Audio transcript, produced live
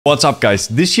What's up guys,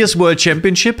 this year's World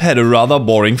Championship had a rather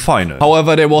boring final.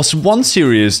 However, there was one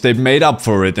series that made up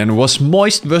for it and it was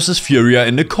Moist vs Furia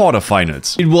in the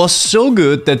quarterfinals. It was so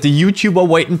good that the YouTuber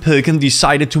WaytonPilkin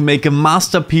decided to make a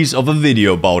masterpiece of a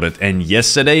video about it, and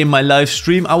yesterday in my live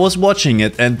stream I was watching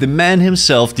it and the man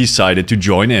himself decided to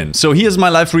join in. So here's my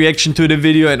live reaction to the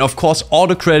video, and of course all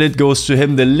the credit goes to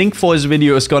him. The link for his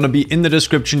video is gonna be in the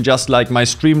description, just like my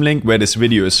stream link where this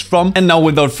video is from. And now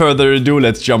without further ado,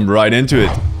 let's jump right into it.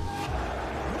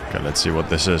 Okay, let's see what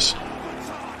this is.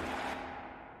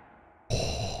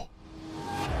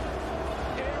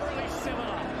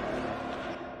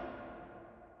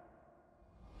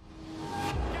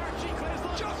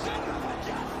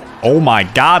 Oh my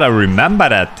god, I remember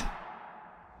that.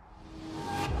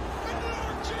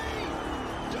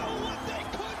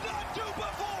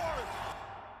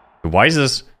 Why is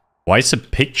the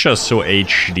picture so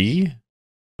HD?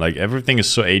 Like everything is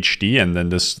so HD, and then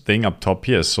this thing up top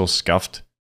here is so scuffed.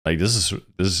 Like this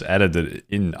is added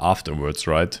in afterwards,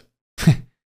 right?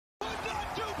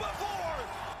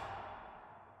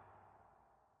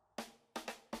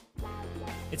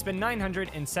 It's been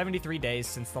 973 days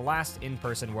since the last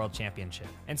in-person World Championship,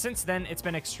 and since then it's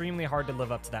been extremely hard to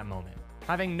live up to that moment.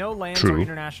 Having no LANs or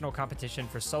international competition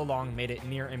for so long made it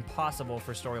near impossible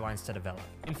for storylines to develop.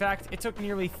 In fact, it took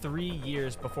nearly 3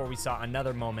 years before we saw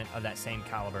another moment of that same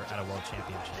caliber at a World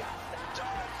Championship.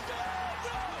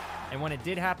 And when it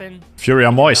did happen, Furia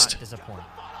Moist.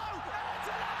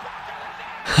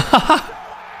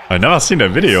 I've never seen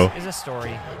that video. This is a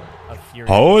story of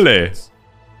Furia. Holy. Esports.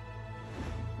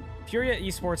 Furia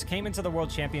Esports came into the World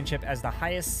Championship as the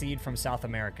highest seed from South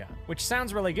America, which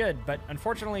sounds really good, but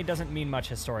unfortunately doesn't mean much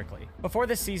historically. Before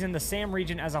this season, the SAM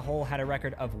region as a whole had a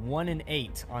record of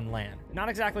 1-8 on LAN. Not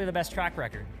exactly the best track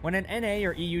record. When an NA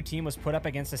or EU team was put up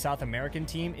against a South American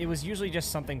team, it was usually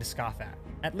just something to scoff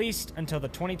at least until the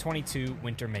 2022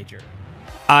 Winter Major.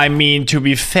 I mean, to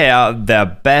be fair, their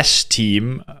best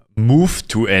team moved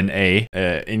to NA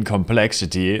in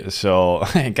complexity, so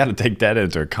I gotta take that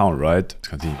into account, right? Let's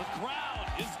continue.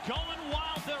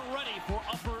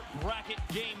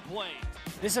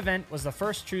 This event was the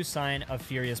first true sign of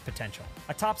Furia's potential.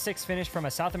 A top 6 finish from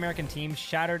a South American team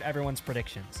shattered everyone's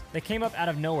predictions. They came up out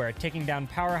of nowhere, taking down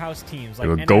powerhouse teams like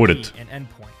NIP and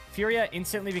Endpoint. Furia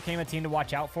instantly became a team to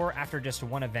watch out for after just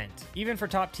one event, even for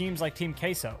top teams like Team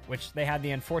Queso, which they had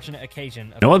the unfortunate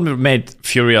occasion of— You know what made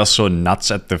Furia so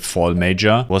nuts at the fall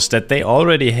major was that they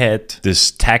already had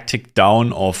this tactic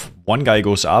down of one guy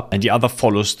goes up and the other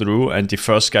follows through, and the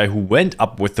first guy who went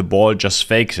up with the ball just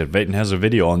fakes it. Wayton has a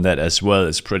video on that as well.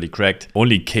 It's pretty cracked.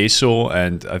 Only Queso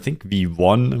and I think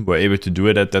V1 were able to do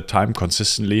it at that time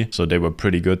consistently, so they were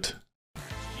pretty good.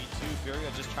 G2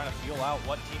 Furia just trying to feel out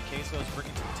what Team Queso is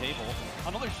bringing to the table.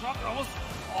 Another shot almost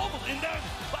in there.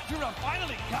 Vatira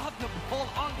finally got the ball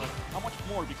on it. How much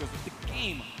more? Because the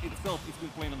game itself is been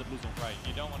playing on the blue zone. Right.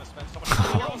 You don't want to spend so much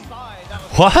time.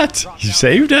 What? You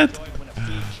saved it?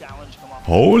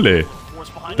 Holy.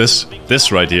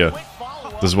 This right here.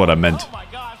 This is what I meant. Oh my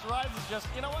gosh, Rise is just,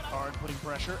 you know what? Hard putting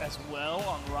pressure as well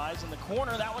on Rise in the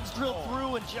corner. That one's drilled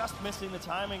through and just missing the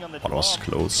timing on the That was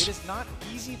close. It is not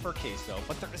easy for Queso,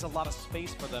 but there is a lot of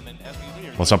space for them. And as we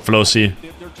hear, what's up, Flossy?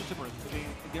 They're just different.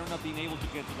 They're not being able to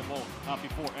get to the ball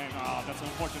before, and that's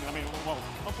unfortunate. I mean, well,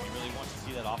 you really want to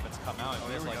see that offense come out. It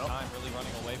feels like time really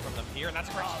running away from them here, and that's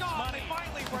a great shot. They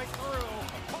finally break through.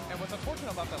 And what's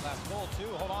unfortunate about that last goal too?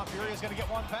 Hold on, Furia's gonna get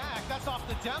one back. That's off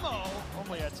the demo.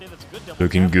 Normally, I'd say that's a good double.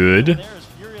 Looking good. There's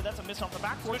Furia. That's a miss off the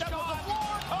backboard. Demo's the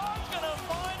floor. Card's gonna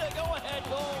find a go-ahead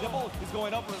goal. Demo is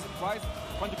going up, Rise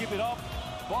trying to keep it up,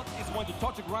 but it's going to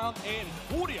touch the ground, and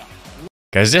Furia.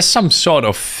 Guys, there's some sort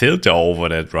of filter over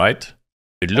that, right?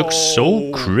 It looks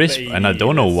so crisp, baby, and I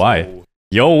don't know why.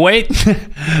 Yo, wait!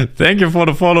 Thank you for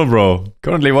the follow, bro.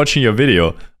 Currently watching your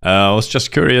video. I was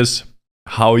just curious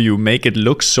how you make it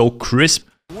look so crisp.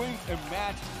 Win a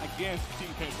match against Team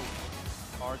Queso.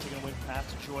 Card taking a win past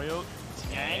Joyo.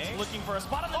 Tank's looking for a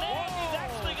spot on the net. He's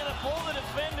actually going to pull the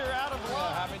defender out of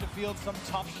luck. Having to field some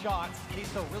tough shots.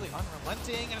 Queso really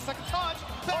unrelenting. And a second touch.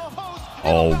 Back post.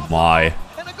 Oh my.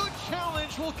 And a good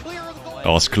challenge will clear the goal. That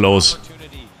was close.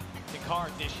 Opportunity to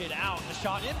Card dish it out. The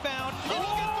shot inbound. It'll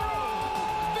get through.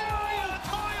 Furia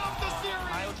tie up the series.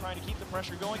 Kyle trying to keep the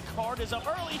pressure going. Card is up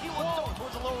early. He will go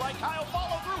towards the low right. Kyle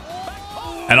follow through. Back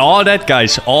post. And all that,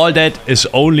 guys, all that is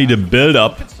only the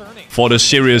build-up for the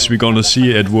series we're gonna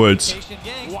see at Worlds.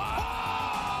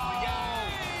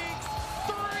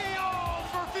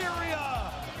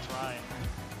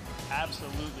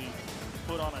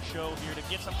 put on a show here to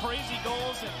get some crazy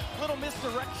goals and little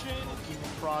misdirection and keep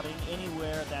him prodding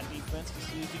anywhere that defense to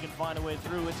see if he can find a way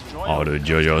through. It's Joyo. Oh, dude,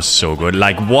 Joyo is so good.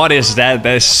 Like, what is that?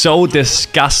 That's so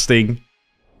disgusting.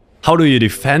 How do you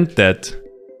defend that?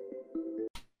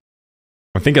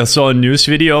 I think I saw a news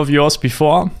video of yours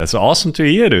before. That's awesome to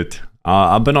hear, dude.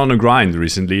 I've been on a grind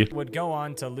recently. Would go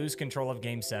on to lose control of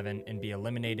Game 7 and be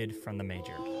eliminated from the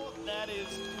major. That is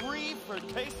 3 for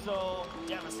Queso.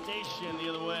 Devastation the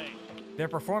other way. Their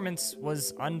performance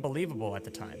was unbelievable at the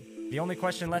time. The only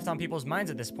question left on people's minds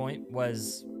at this point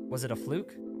was it a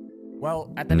fluke?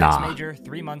 Well, at the next major,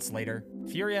 3 months later,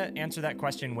 Furia answered that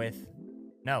question with,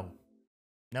 no.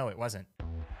 No, it wasn't.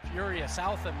 Furia,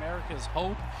 South America's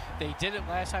hope. They did it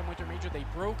last time Winter Major. They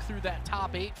broke through that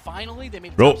top 8. Finally, they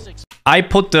made top 6. I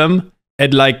put them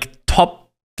at like top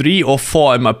 3 or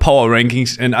 4 in my power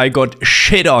rankings, and I got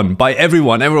shit on by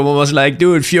everyone. Everyone was like,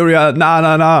 dude, Furia,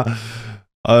 nah.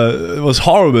 It was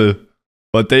horrible.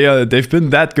 But they've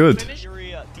been that good.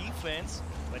 Furia defense,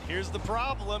 but here's the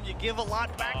problem. You give a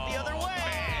lot back the other way.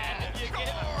 You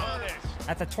get punished.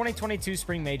 At the 2022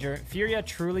 Spring Major, Furia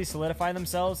truly solidified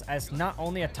themselves as not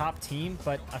only a top team,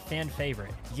 but a fan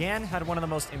favorite. Yan had one of the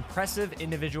most impressive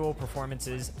individual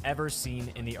performances ever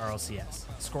seen in the RLCS,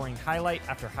 scoring highlight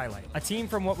after highlight. A team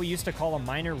from what we used to call a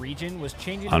minor region was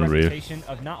changing the reputation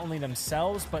of not only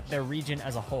themselves, but their region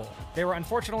as a whole. They were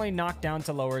unfortunately knocked down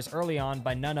to lowers early on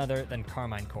by none other than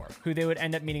Karmine Corp, who they would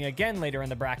end up meeting again later in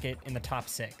the bracket in the top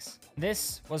 6.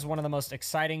 This was one of the most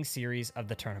exciting series of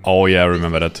the tournament. Oh yeah, I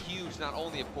remember that. Huge, not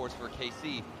only of course for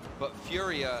KC, but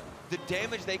Furia, the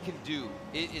damage they can do,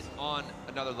 it is on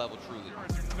another level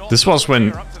truly. This was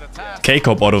when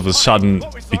K-Cop all of a sudden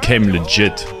became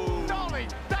legit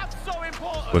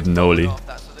with Noli.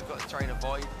 That's what they've got to try and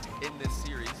avoid in this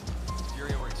series.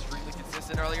 Furia were extremely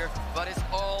consistent earlier, but it's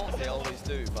all they always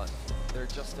do, but they're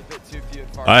just a bit too few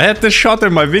and far. I had this shot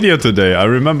in my video today. I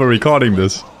remember recording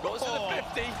this.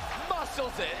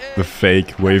 The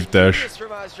fake wave dash.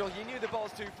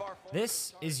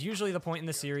 This is usually the point in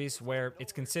the series where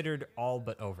it's considered all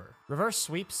but over. Reverse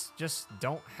sweeps just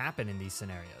don't happen in these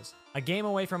scenarios. A game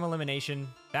away from elimination,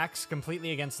 backs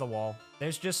completely against the wall,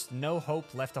 there's just no hope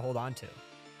left to hold on to.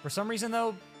 For some reason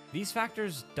though, these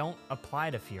factors don't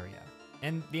apply to Furia.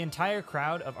 And the entire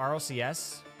crowd of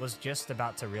RLCS was just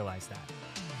about to realize that.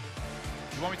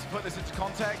 You want me to put this into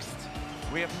context?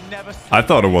 We have never seen I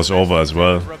thought it was over as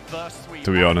well,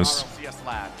 to be honest.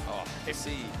 Oh, I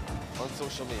see on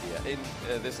social media,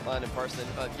 in this LAN in person,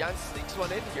 Jan sneaks one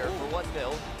in here for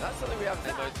 1-0. That's something we have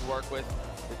to work with.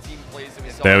 The team plays and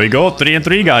we saw There we go,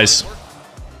 3-3 guys.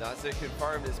 That's it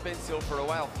confirmed. It's been so for a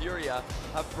while. Furia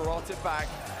have brought it back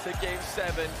to Game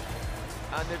 7,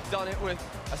 and they've done it with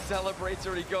a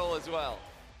celebratory goal as well.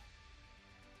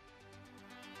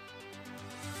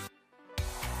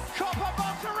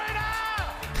 Copperbox Arena!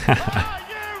 Are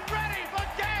you ready for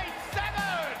Game 7?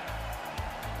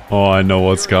 Oh, I know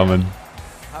what's coming.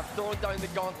 Have thrown down the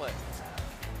gauntlet.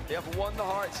 They have won the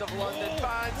hearts of London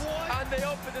fans, and they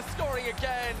open the scoring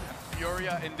again.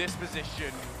 Furia in this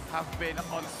position have been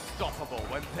unstoppable.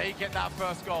 When they get that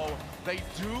first goal, they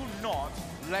do not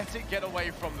let it get away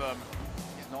from them.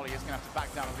 Nolly is going to have to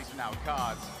back down at least for now.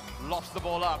 Cards lost the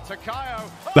ball up to Kaio.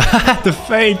 The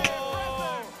fake.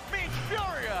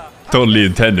 Furia. Totally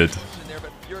intended. There,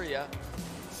 but Furia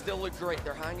still look great.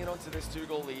 They're hanging on to this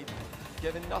 2-goal lead,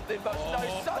 giving nothing but now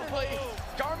suddenly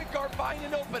Garmin find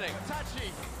an opening.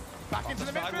 Itachi back into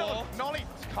the midfield. Nolly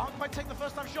can't quite take the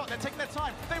first time shot. They're taking their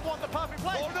time. They want the perfect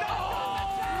play. Oh,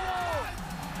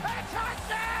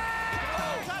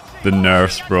 no! The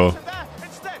nerfs, bro.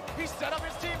 Instead, he set up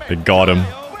his teammate. They got him.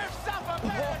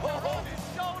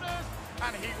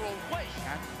 And he will wait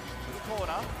to the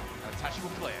corner. Itachi will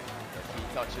clear. He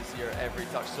touches here, every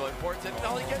touch so important.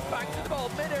 Nolly gets back to the ball,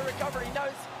 mid-air recovery, now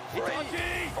it's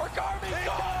free for Garmin.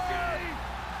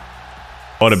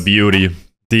 What a beauty.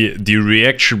 The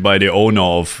reaction by the owner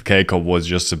of K-Cop was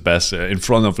just the best. In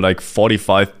front of like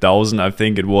 45,000, I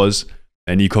think it was.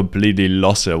 And he completely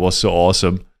lost it. It was so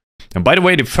awesome. And by the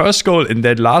way, the first goal in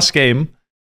that last game,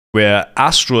 where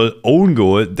Astral own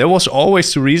goal, there was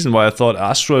always the reason why I thought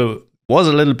Astral was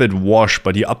a little bit washed,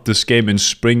 but he upped this game in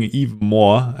spring even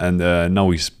more, and now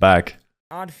he's back.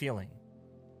 Odd feeling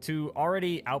to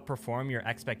already outperform your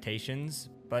expectations,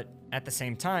 but at the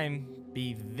same time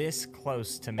be this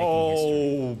close to making history.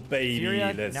 Oh baby,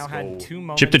 Furia let's now go. had 2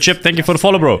 moments. Chip to chip, thank you for the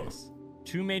follow, bro.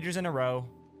 2 majors in a row,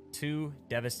 2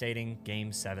 devastating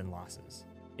Game 7 losses.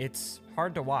 It's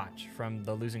hard to watch from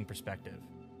the losing perspective,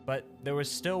 but there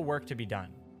was still work to be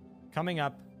done. Coming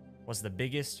up was the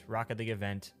biggest Rocket League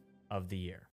event of the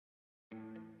year.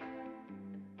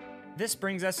 This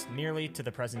brings us nearly to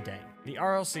the present day, the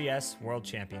RLCS World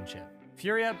Championship.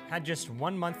 Furia had just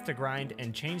 1 month to grind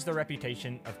and change their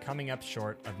reputation of coming up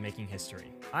short of making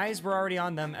history. Eyes were already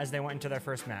on them as they went into their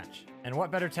first match. And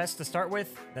what better test to start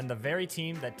with than the very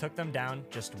team that took them down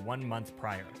just 1 month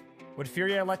prior? Would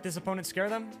Furia let this opponent scare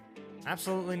them?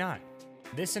 Absolutely not.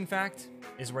 This, in fact,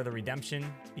 is where the redemption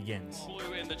begins.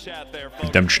 In the chat there, folks.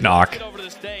 Redemption arc. Get over to the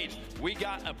stage. We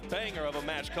got a banger of a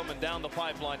match coming down the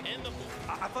pipeline.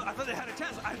 I thought they had a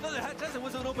chance. I thought they had a chance. It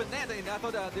was an open net, and I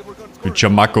thought they were going to score. With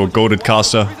Jamako, goated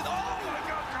caster.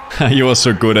 He was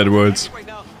so good at words. Right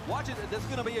now, watch it. That's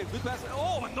going to be a good pass.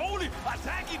 Oh, Manoli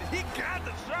attacking. He got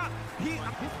the shot. His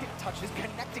touches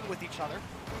connecting with each other.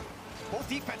 Both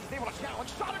defenses able to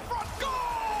challenge. Shot in front. Goal!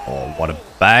 Oh, what a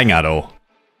banger, though.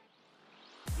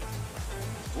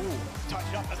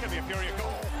 Touch up, that's gonna be a Furia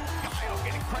goal. Joyo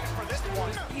getting credit for this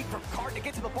one. Speed from Card to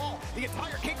get to the ball. The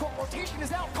entire King Court rotation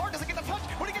is out. Card doesn't get the touch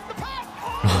when he gets the pass.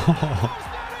 Oh,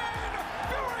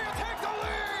 Furia take the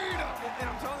lead! And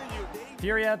I'm telling you,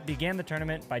 Furia began the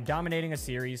tournament by dominating a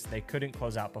series they couldn't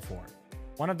close out before.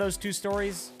 One of those two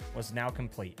stories was now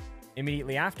complete.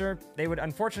 Immediately after, they would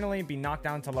unfortunately be knocked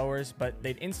down to lowers, but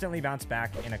they'd instantly bounce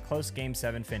back in a close Game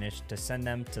 7 finish to send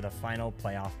them to the final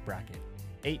playoff bracket.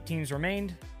 8 teams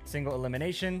remained, single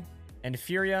elimination, and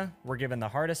Furia were given the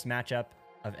hardest matchup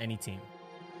of any team.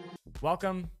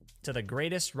 Welcome to the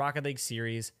greatest Rocket League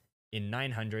series in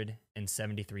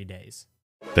 973 days.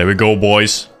 There we go,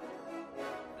 boys.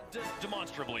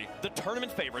 Demonstrably, the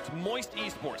tournament favorites, Moist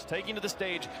Esports, taking to the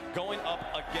stage, going up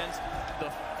against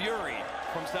the Fury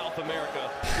from South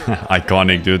America.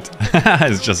 Iconic, dude.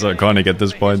 It's just iconic at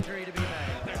this point.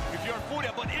 if you're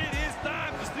Furia, but it is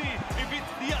time to see if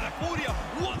it's the other Furia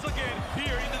once again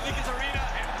here in the Vatira Arena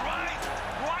and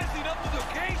rising up to the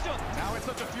occasion. Now it's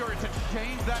up to Furia to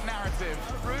change that narrative.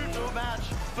 Brutal match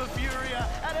for Furia,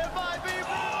 and it might be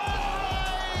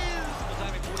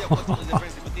But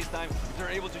this time, if they're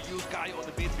able to use Kai on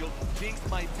the midfield, things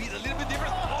might be a little bit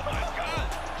different. Oh my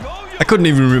god! Joyo! I couldn't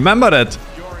even remember that.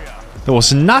 That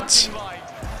was nuts. They're going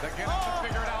to have to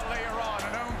figure it out later on.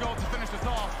 An own goal to finish us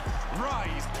off.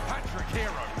 Rise, Patrick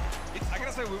Hero. I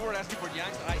gotta say, we were asking for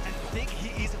Yang. I think he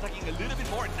is attacking a little bit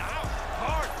more now.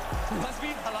 Hard. Has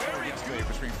been very good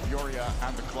between Furia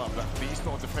and the club. That these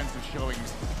sort of defensive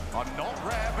showings are not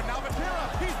rare. But now Vatira,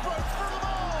 he's broke through them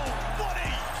all. Body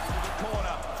to the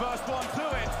corner. First one to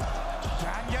it.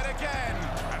 Jan yet again.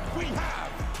 And we have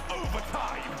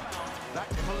overtime. That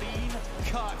clean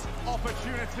cut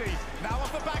opportunity. Now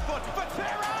off the backboard.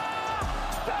 Vatira!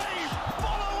 Save!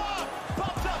 Follow up!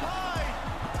 Bumped up high!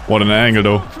 What an angle,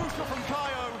 though. Crucial from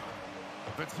Joyo.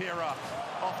 Vatira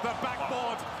off the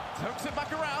backboard. Hooks it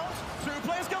back around. 2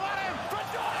 players go at him. For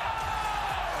Joyo!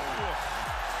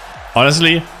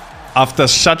 Honestly, after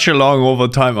such a long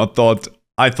overtime, I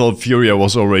thought Furia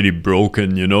was already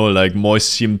broken, you know, like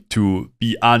Moist seemed to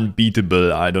be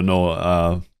unbeatable. I don't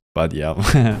know, but yeah,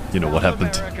 you know what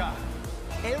happened. America.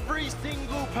 Every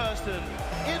single person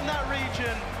in that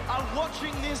region are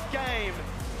watching this game.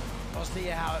 We'll see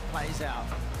how it plays out.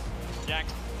 Yang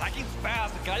attacking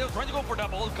fast. Gaio trying to go for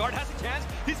that ball. Guard has a chance.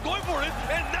 He's going for it.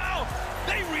 And now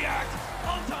they react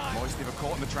on time. Moist either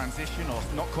caught in the transition or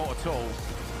not caught at all.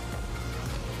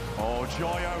 Oh,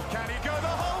 Joyo, can he go the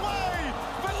whole way?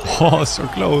 Oh, so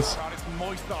close. It's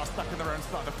Moist that are stuck in their own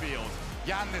side of the field.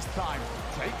 Yan this time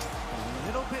takes a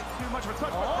little bit too much of a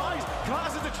touch, but Rise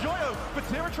glasses at Joyo.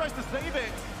 Vatira tries to save it.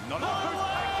 Not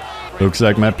enough. Looks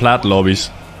like my plat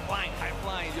lobbies. Flying, high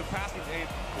flying. You're passing it.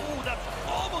 Oh, that's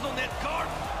almost on that card.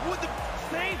 With the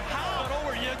same how not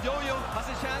over yet. Joyo has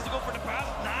a chance to go for the pass.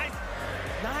 Nice.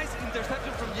 Nice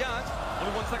interception from Yan.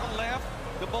 Only 1 second left.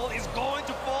 The ball is going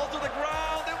to fall to the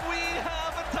ground, and we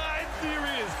have a tied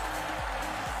series.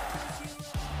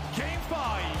 Game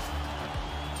 5.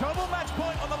 Double match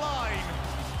point on the line.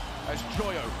 As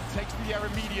Joyo takes the air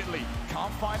immediately.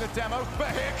 Can't find a demo,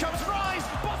 but here comes Rise.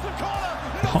 Bottom corner.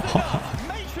 Not enough.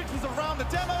 Matrix is around the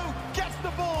demo. Gets the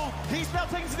ball. He's now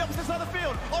taking to the opposite side of the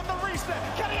field. On the reset.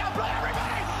 Can he outplay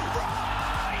everybody?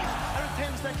 Rise!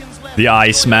 10 seconds left. The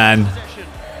Iceman.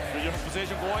 The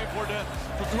position going for the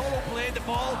control play. The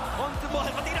ball onto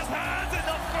Vatira's hands, and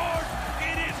of course,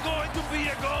 it is going to be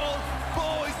a goal.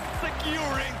 Boys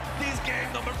securing this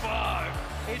game number 5.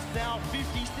 It's now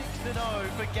 56-0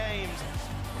 for games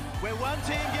where one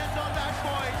team gets on that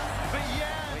point, but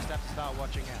yeah, we just have to start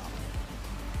watching out.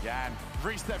 Yan,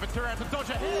 reset, Vatira to dodge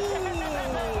it.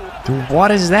 Dude,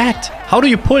 what is that? How do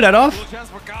you pull that off? Chance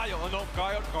for Gaio. Oh no,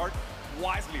 Gaio guard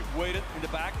wisely waited in the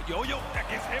back. Joyo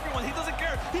against everyone. He doesn't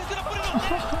care. He's gonna put it on.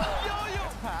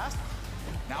 Joyo pass.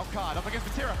 Now Card up against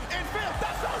Vatira. Infield,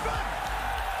 that's open.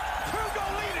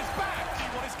 2-goal lead is back.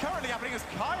 What is currently happening is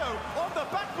Kaio on the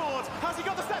backboard. Has he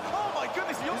got the step? Oh my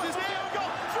goodness, he almost did. Goal.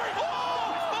 3.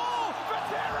 Oh,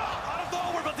 Vatira. Out of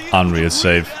nowhere, Vatira. Unreal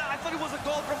save. I thought it was a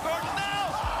goal from Card.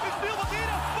 Now it's still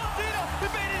Vatira. Vatira, he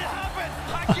made it happen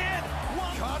again.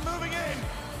 Card moving in.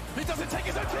 He doesn't take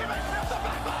his own teammate off the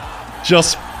backboard.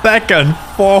 Just back and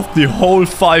forth the whole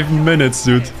 5 minutes,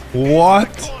 dude.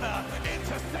 What?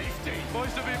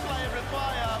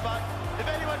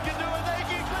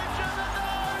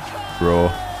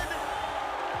 Bro.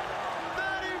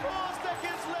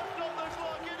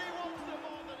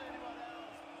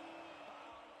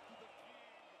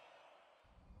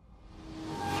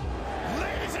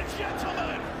 Ladies and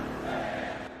gentlemen,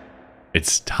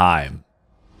 It's time.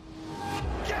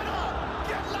 get up,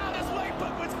 get loud as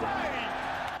Wayton would say.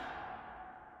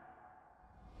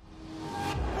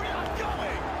 We are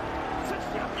going to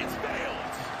Champions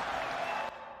Field.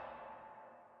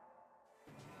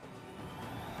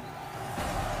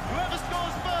 Whoever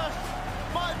scores first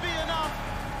might be enough,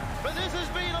 but this has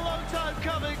been a long time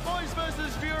coming. Moist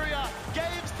versus Furia,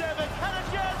 Game 7, and a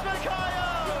chance for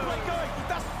Kaio! Good play going.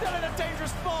 That's still in a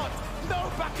dangerous spot. No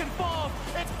back and forth.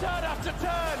 It's turn after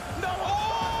turn. No.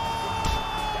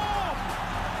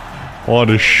 What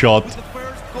a shot. The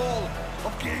first goal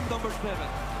of game number 7.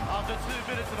 After 2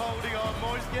 minutes of holding on,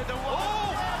 Moist get the one.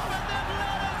 Oh! But then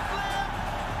let it slip!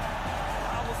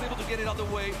 I was able to get it out of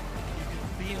the way. You can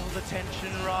feel the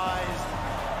tension rise.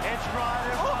 It's right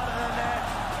in front of the net.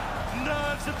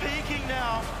 Nerves are peaking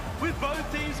now, with both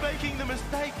teams making the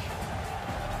mistake.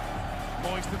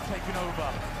 Moist have taken over.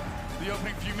 The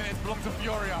opening few minutes belong to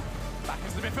Furia. Back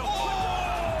into the midfield.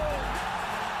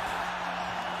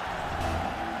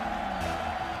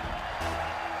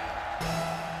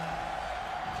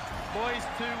 Moist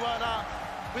 2-1 up,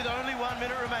 with only 1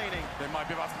 minute remaining. They might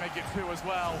be about to make it 2 as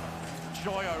well.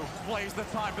 Joyo plays the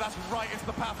time, but that's right into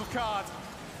the path of Cards.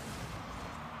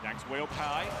 Yanks way up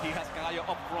high. He has Kaio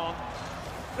up front.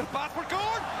 The pass for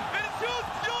Gord, and it shoots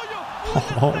Joyo.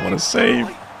 Oh, what a save.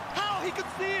 How he could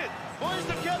see it. Moist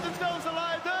have kept themselves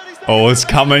alive. 30 seconds. Oh, it's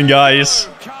coming, guys.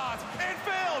 Cards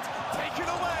infield, taken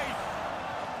away.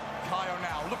 Kaio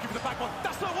now looking for the back one.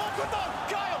 That's the one. Good though.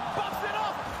 Kaio bumps it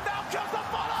off. Now comes the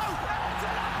follow. Into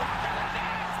the back of the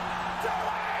net. Do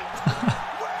it.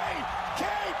 We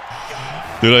keep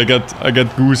going. Dude, I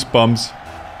got goosebumps.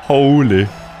 Holy.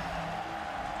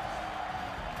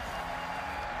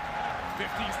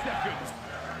 15 seconds.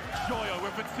 Joyo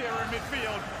with Vatira in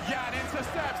midfield. Yan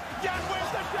intercepts. Yan wins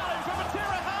the challenge from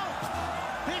Vatira helps.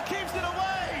 He keeps it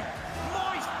away.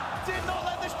 Moist did not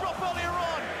let this drop earlier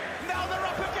on. Now they're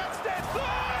up against it.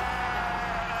 Furia!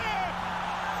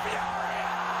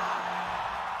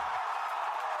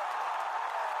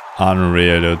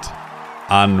 Unreal, dude.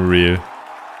 Unreal.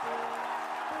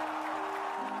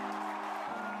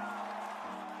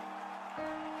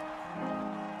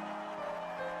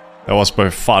 That was by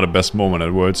far the best moment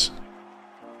at Worlds.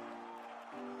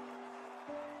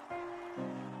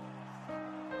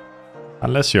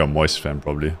 Unless you're a Moist fan,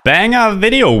 probably. Banger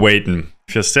video, Wayton.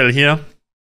 If you're still here.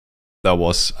 That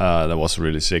was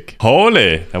really sick.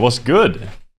 Holy, that was good.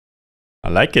 I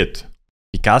like it.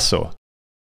 Picasso.